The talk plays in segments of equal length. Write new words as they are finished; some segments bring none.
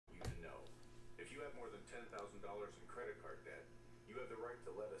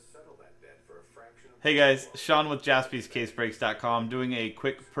Hey guys, Sean with JaspysCaseBreaks.com doing a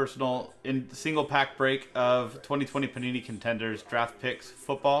quick personal single pack break of 2020 Panini Contenders draft picks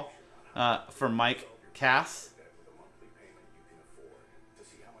football for Mike Cass.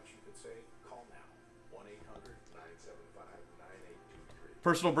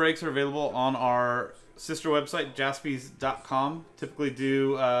 Personal breaks are available on our sister website, Jaspys.com. Typically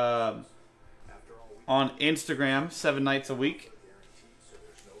do on Instagram 7 nights a week.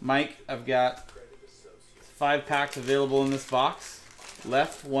 Mike, I've got 5 packs available in this box.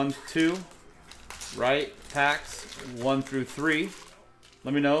 Left 1 to 2. Right packs 1 through 3.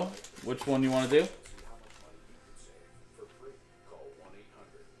 Let me know which one you want to do.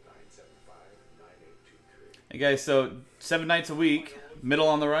 Hey guys, so 7 nights a week, middle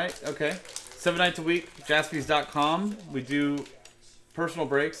on the right, okay. 7 nights a week, Jaspys.com. We do personal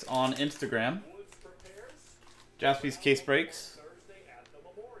breaks on Instagram. Jaspys Case Breaks.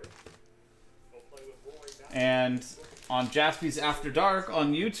 And on Jaspys After Dark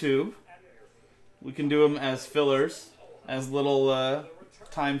on YouTube, we can do them as fillers, as little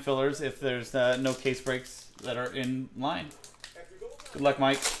time fillers if there's no case breaks that are in line. Good luck,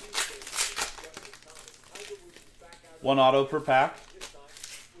 Mike. 1 auto per pack.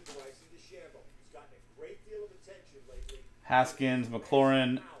 Haskins,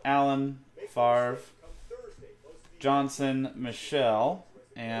 McLaurin, Allen, Favre, Johnson, Michelle,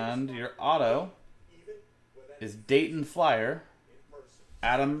 and your auto is Dayton Flyer,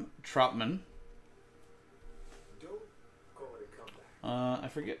 Adam Troutman. I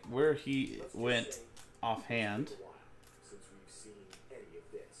forget where he went offhand,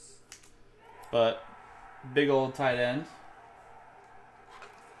 but big old tight end.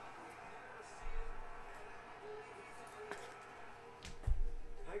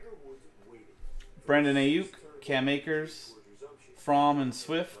 Brandon Ayuk, Cam Akers, Fromm and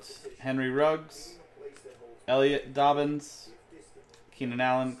Swift, Henry Ruggs, Elliott Dobbins, Keenan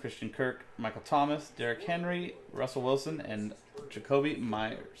Allen, Christian Kirk, Michael Thomas, Derrick Henry, Russell Wilson, and Jacoby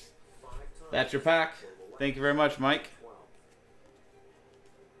Myers. That's your pack. Thank you very much, Mike.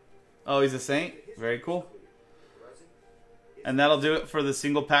 Oh, he's a Saint? Very cool. And that'll do it for the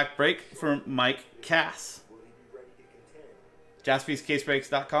single pack break for Mike Cass.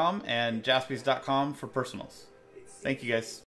 JaspysCaseBreaks.com and Jaspys.com for personals. Thank you, guys.